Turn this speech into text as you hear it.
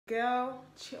girl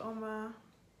Chioma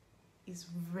is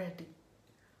ready.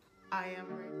 I am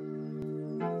ready.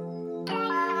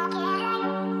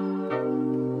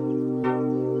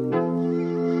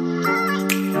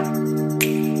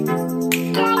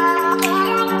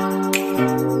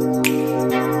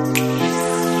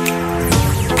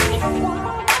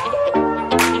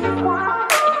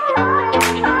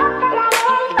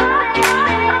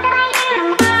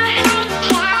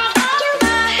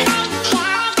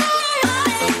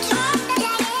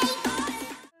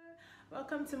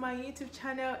 Welcome to my YouTube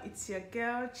channel. It's your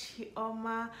girl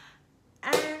Chioma,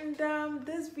 and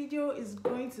this video is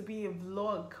going to be a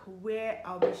vlog where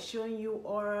I'll be showing you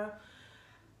all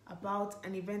about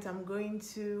an event I'm going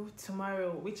to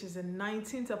tomorrow, which is the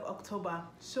 19th of October.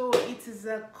 So it is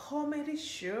a comedy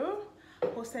show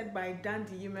hosted by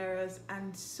the HUMOROUS,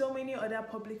 and so many other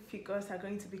public figures are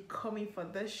going to be coming for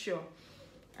this show,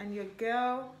 and your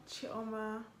girl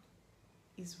Chioma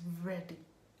is ready.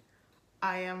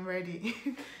 I am ready.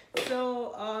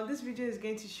 So this video is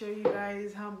going to show you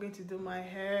guys how I'm going to do my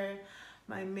hair,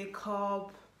 my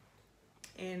makeup,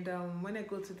 and when I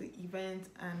go to the event,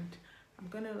 and I'm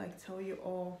gonna like tell you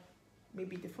all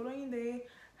maybe the following day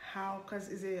how, because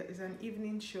it's an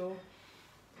evening show,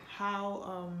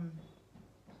 how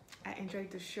I enjoyed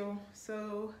the show.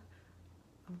 So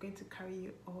I'm going to carry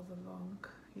you all along,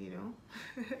 you know.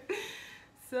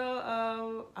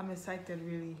 So I'm excited,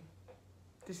 really.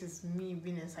 This is me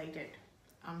being excited.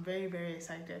 I'm very, very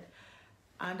excited.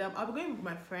 And I'll be going with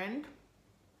my friend.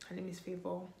 Her name is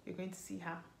Favor. You're going to see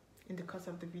her in the course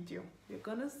of the video. You're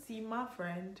gonna see my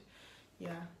friend.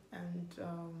 Yeah. And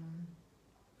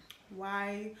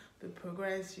while we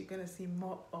progress, you're gonna see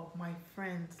more of my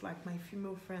friends, like my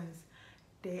female friends.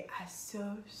 They are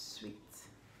so sweet.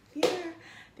 Yeah,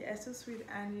 they are so sweet,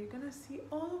 and you're gonna see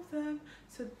all of them.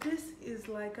 So this is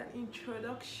like an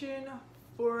introduction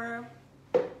for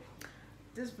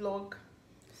this vlog.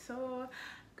 So I'm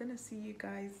gonna see you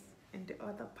guys in the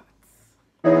other parts.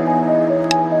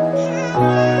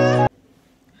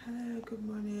 Hello, good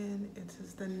morning. It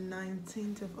is the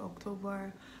 19th of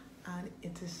October and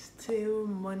it is still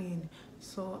morning.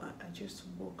 So I just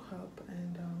woke up,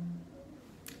 and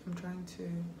I'm trying to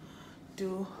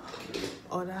do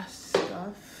other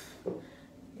stuff.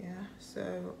 Yeah,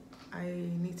 so I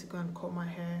need to go and comb my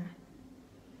hair,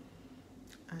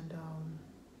 and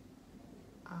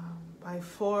by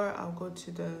 4 I'll go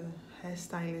to the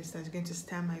hairstylist that's going to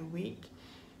style my wig,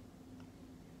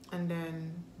 and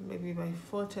then maybe by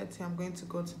 4:30 I'm going to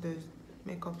go to the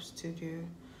makeup studio.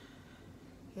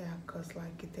 Yeah, because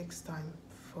like it takes time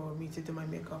for me to do my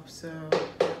makeup, so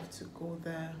I have to go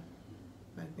there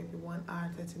like maybe 1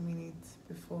 hour 30 minutes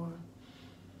before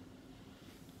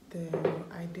the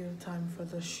ideal time for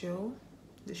the show.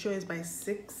 The show is by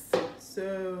 6,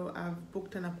 so I've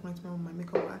booked an appointment with my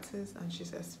makeup artist, and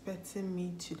she's expecting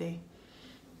me today.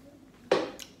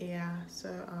 Yeah, so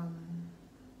I'm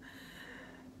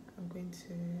going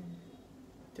to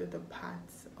do the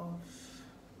parts of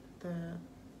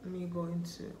me going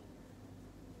to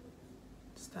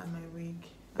start my wig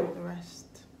and the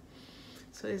rest.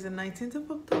 So it's the 19th of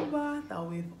October that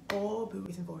we've all been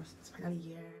waiting for. It's finally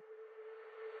here.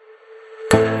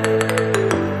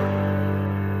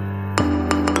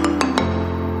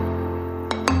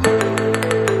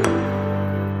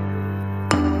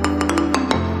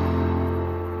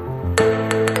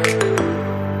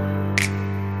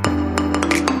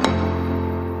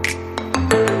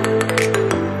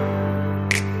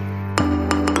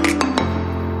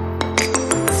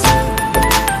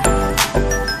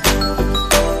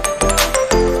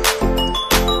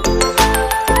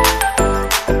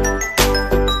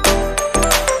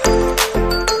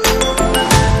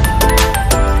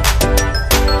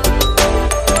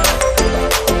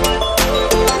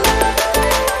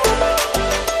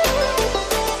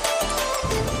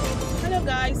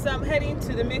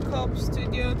 To the makeup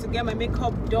studio to get my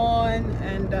makeup done,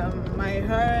 and my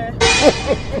hair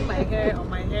on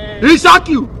my hair. He shock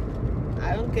you.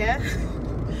 I don't care.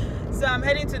 So I'm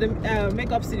heading to the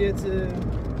makeup studio to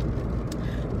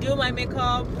do my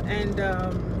makeup and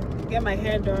get my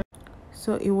hair done.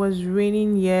 So it was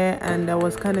raining here, and I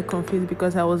was kind of confused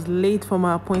because I was late for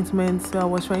my appointment, so I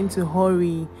was trying to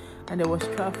hurry and there was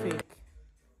traffic.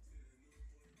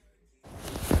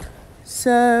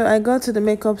 So I got to the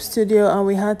makeup studio, and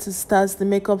we had to start the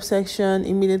makeup section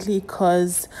immediately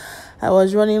because I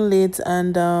was running late,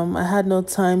 and I had no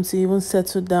time to even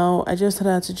settle down. I just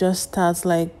had to just start,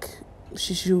 like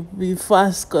she should be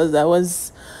fast because I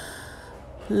was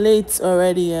late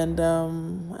already, and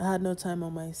I had no time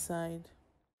on my side.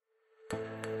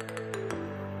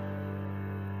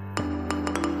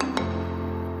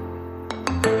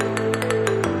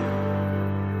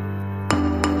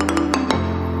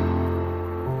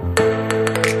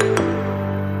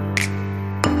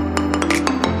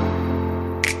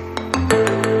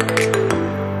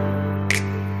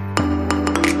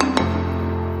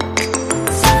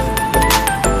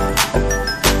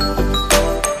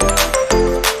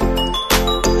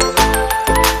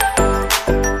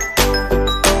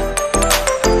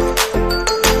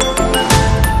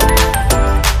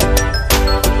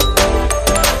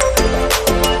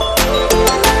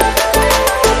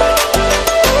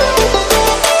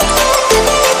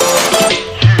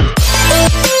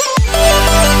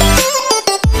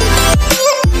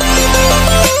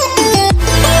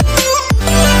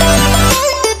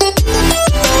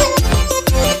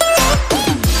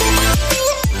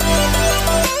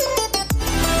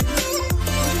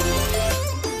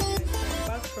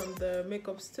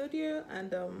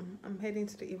 and I'm heading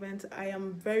to the event. I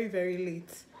am very, very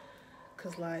late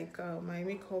because like my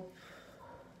makeup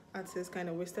artist kind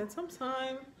of wasted some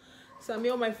time. So I'm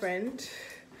here with my friend.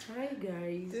 Hi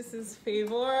guys. This is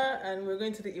Favor, and we're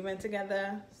going to the event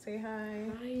together. Say hi.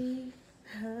 Hi.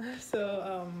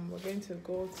 So we're going to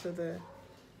go to the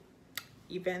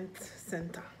event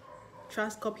center,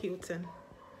 Trustcorp Hilton.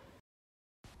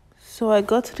 So I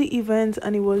got to the event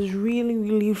and it was really,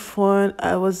 really fun.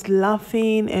 I was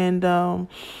laughing, and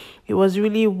it was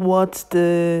really worth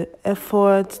the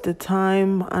effort, the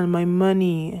time, and my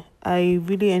money. I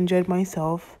really enjoyed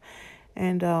myself,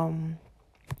 and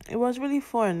it was really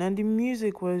fun, and the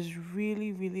music was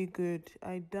really, really good.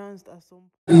 I danced at some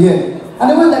point. Yeah. And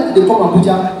the way that they come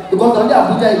Abuja, because on the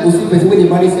Abuja you go see person when they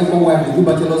marry second wife, they do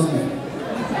bachelor's leave.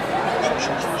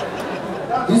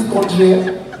 This country,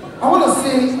 I want to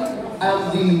say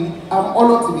I'm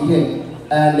honored to be here,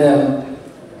 and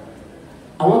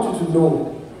I want you to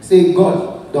know, say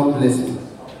God, don't bless me.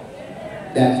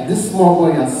 That this small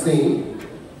boy has seen,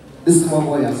 is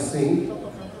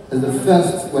the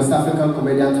first West African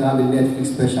comedian to have a Netflix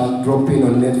special dropping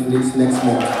on Netflix next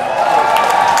month.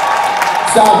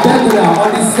 So I beg you now,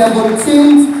 on the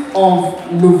 17th of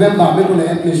November, we're going to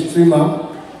help me streamer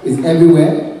is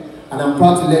everywhere, and I'm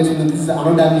proud to let you know this is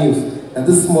another news that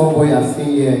this small boy has seen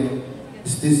here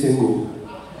is still single.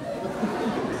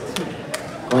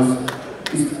 Because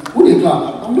who they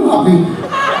clap? I'm not happy.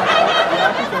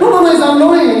 No, it's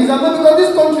annoying. It's annoying because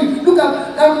this country, look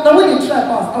at, now when they try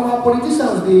pass, our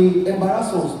politicians, they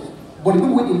embarrass us. But the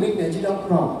people when they make Nigeria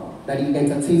proud, that the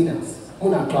entertainers,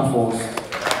 wanna clap for us.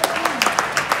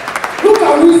 Look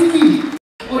at whiskey.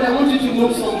 But I want you to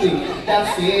know something. That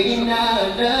saying I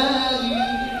love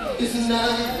you is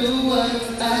not the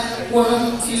words I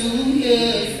want to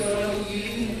hear from you.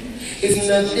 It's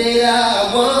not that I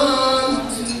want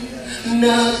to,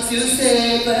 not to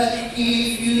say, but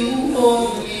if you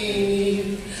only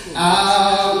knew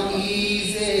how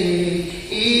easy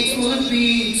it would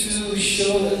be to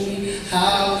show me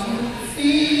how you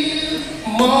feel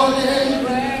more than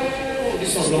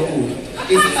this song not good.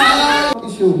 It's hard to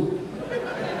show.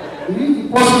 Read the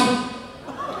post.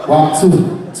 1, 2,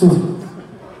 2.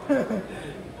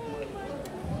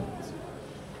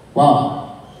 Wow.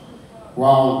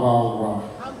 Wow.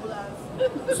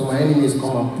 So my enemies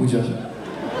come and ABUJA.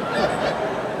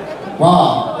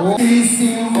 Wow.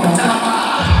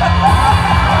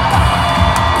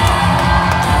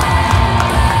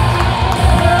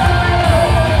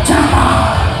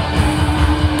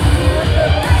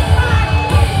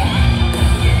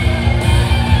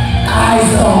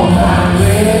 Eyes on my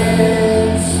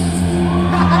wrist.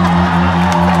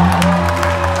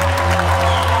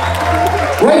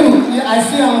 Where you? Yeah, I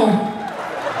see him.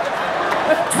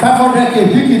 500K,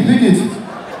 big it.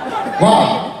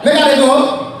 Wow. Make I go.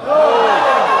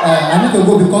 I need to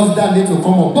go because that need to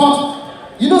come up. But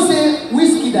you know, say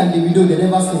Whiskey and Davido, they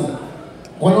never sing.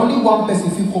 But only one person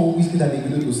feel call Whiskey and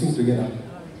Davido to sing together.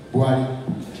 Buhari.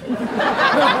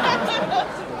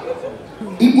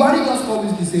 If Buhari just call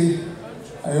Whiskey, say,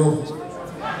 Ayo.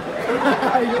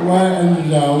 Why and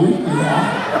Whiskey?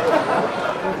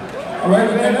 Alright,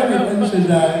 we can have a mention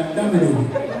that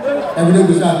Davido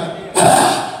goes out.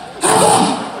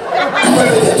 What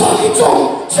are they talking to?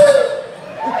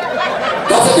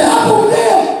 Nothing happened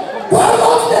there. Why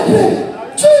not they play?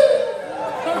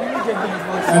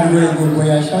 I'm very good when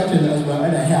I shouted as well,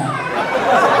 and I have.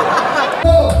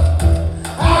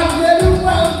 I get you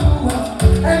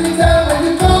from anytime when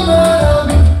you come around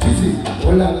me. Easy,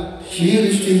 hola, she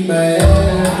restrict my head.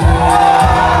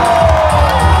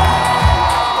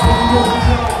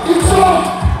 It's on,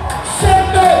 shake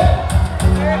me.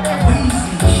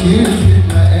 She restrict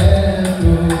my head.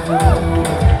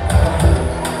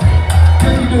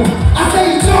 I say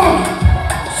it's on,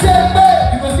 shake me.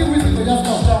 You can see Whiskey, but just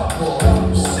stop.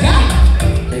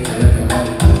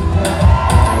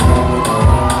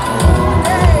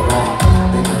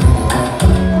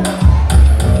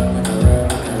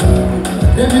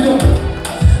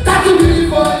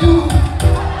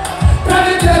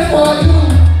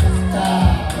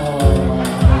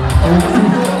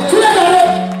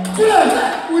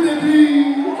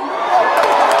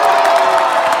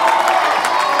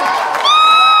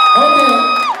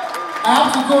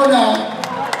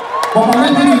 But I'm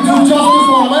ready to do justice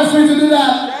for. Am I free to do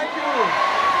that?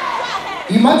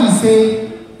 Thank you. Imagine say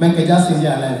Michael Jackson is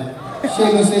alive. She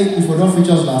will say if we don't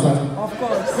feature that one. Of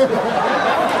course.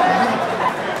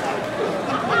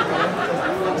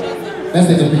 Let's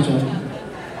take a picture.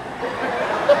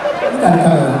 Look at the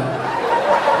camera.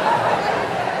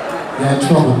 They are in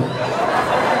trouble.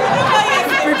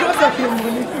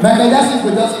 Michael Jackson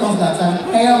could just come that time.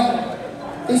 Hey,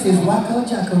 this is Wacko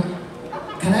Jacko.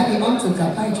 Can I be on to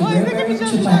Kapai to very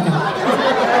Chipaka?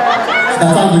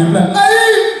 That's how we reply.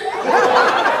 Hey!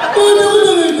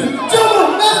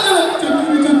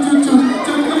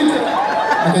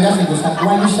 Michael Jackson goes, why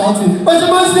are you shouting? What's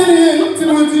your man saying here?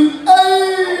 Timothy?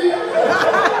 Hey!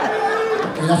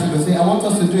 Michael Jackson goes, I want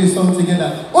us to do a song together.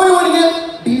 Oh, you want to get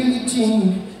Billie Jean?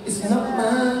 It's not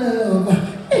my love.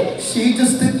 She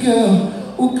just a girl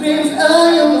who claims I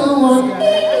am the one.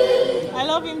 I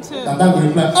love him too. And that will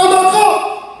reply, oh my God!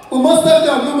 We must have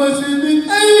that woman saying,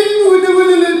 hey, we never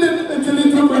let them actually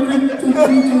drop a drink.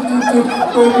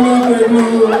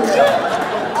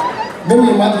 Maybe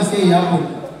you want to say,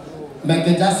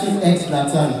 Michael Jackson ex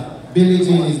Nathan, Billie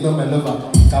Jean is not my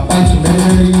lover. Kapai to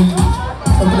marry,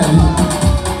 something like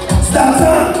this.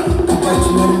 Satan! Kapai to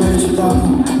marry, Chicago.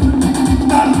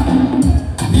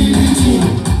 Billie Jean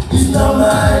is not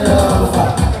my lover.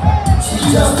 She's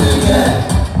just a girl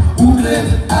who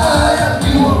claims I am the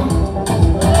one.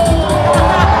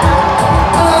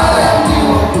 I am the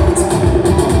one.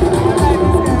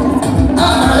 I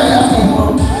am the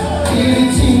one. Billie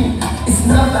Jean is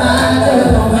not my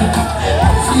lover.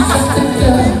 She's just a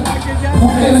girl who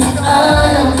claims I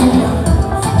am the one.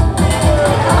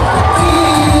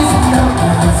 Please not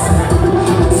myself.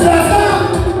 Satan!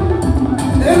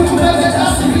 They will make it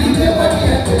as if you live at the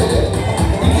end.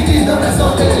 If it is not a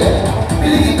song,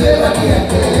 believe it at the end.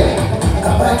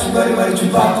 Kapai to very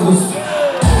Chipakos.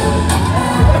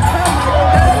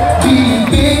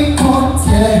 Big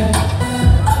content.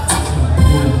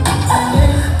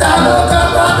 Talo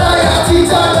Kapata ya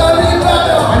teacher Lori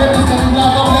Brother. My name is Kevin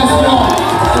Black. God bless you all.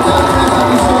 The God bless of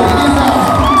the show. It is now.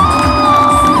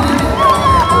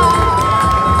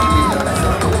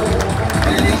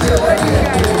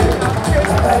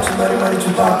 Kapai to very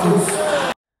Chipakos.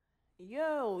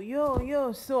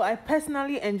 Yo, so I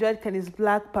personally enjoyed Kenny's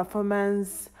BLAQ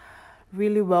performance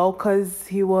really well because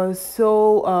he was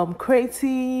so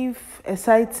creative,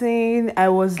 exciting. I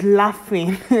was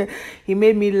laughing. He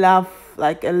made me laugh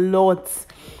like a lot,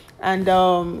 and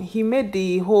he made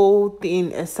the whole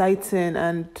thing exciting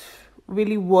and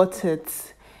really worth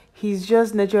it. He's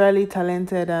just naturally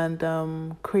talented and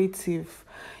creative,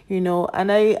 and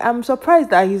I'm surprised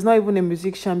that he's not even a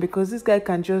musician, because this guy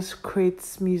can just create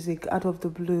music out of the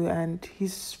blue and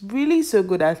he's really so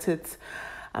good at it.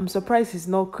 I'm surprised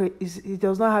he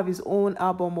does not have his own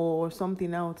album or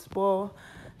something else, but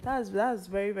that's awesome.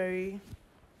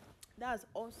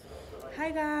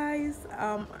 Hi guys,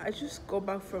 I just got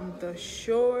back from the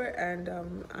show and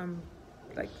I'm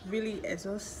like really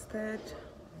exhausted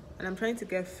and I'm trying to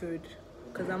get food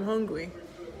because I'm hungry.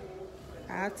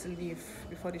 I had to leave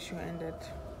before the show ended.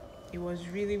 It was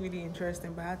really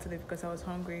interesting, but I had to leave because I was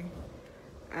hungry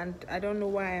and I don't know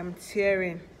why I'm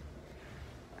tearing.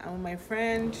 And with my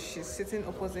friend, she's sitting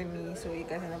opposite me, so you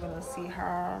guys are not gonna see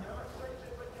her.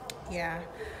 Yeah,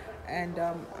 and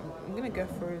I'm gonna get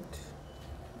food.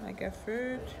 When I get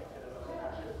food,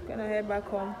 I'm gonna head back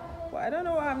home. But I don't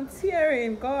know why I'm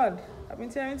tearing. God, I've been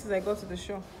tearing since I got to the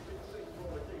show.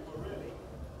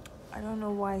 I don't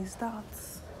know why it's that.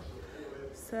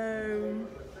 So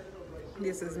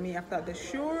this is me after the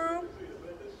show,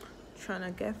 trying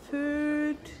to get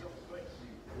food,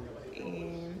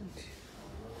 and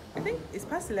I think it's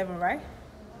past 11, right?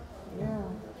 Yeah.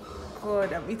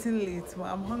 God, I'm eating late, but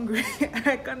I'm hungry.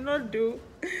 I cannot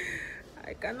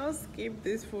skip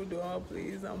this food all,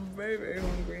 please. I'm very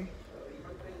hungry.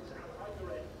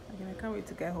 I can't wait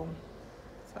to get home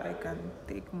so I can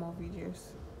take more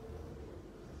videos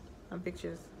and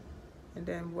pictures and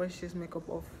then wash this makeup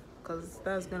off, because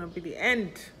that's gonna be the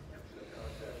end.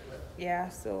 Yeah,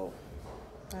 so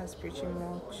that's pretty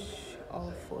much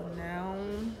all for now.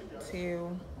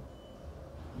 Till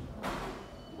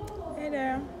hey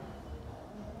there.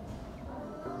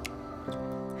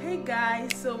 Hey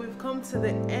guys, so we've come to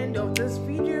the end of this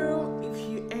video. If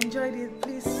you enjoyed it,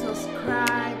 please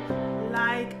subscribe,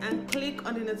 like, and click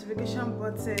on the notification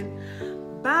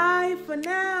button. Bye for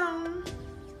now.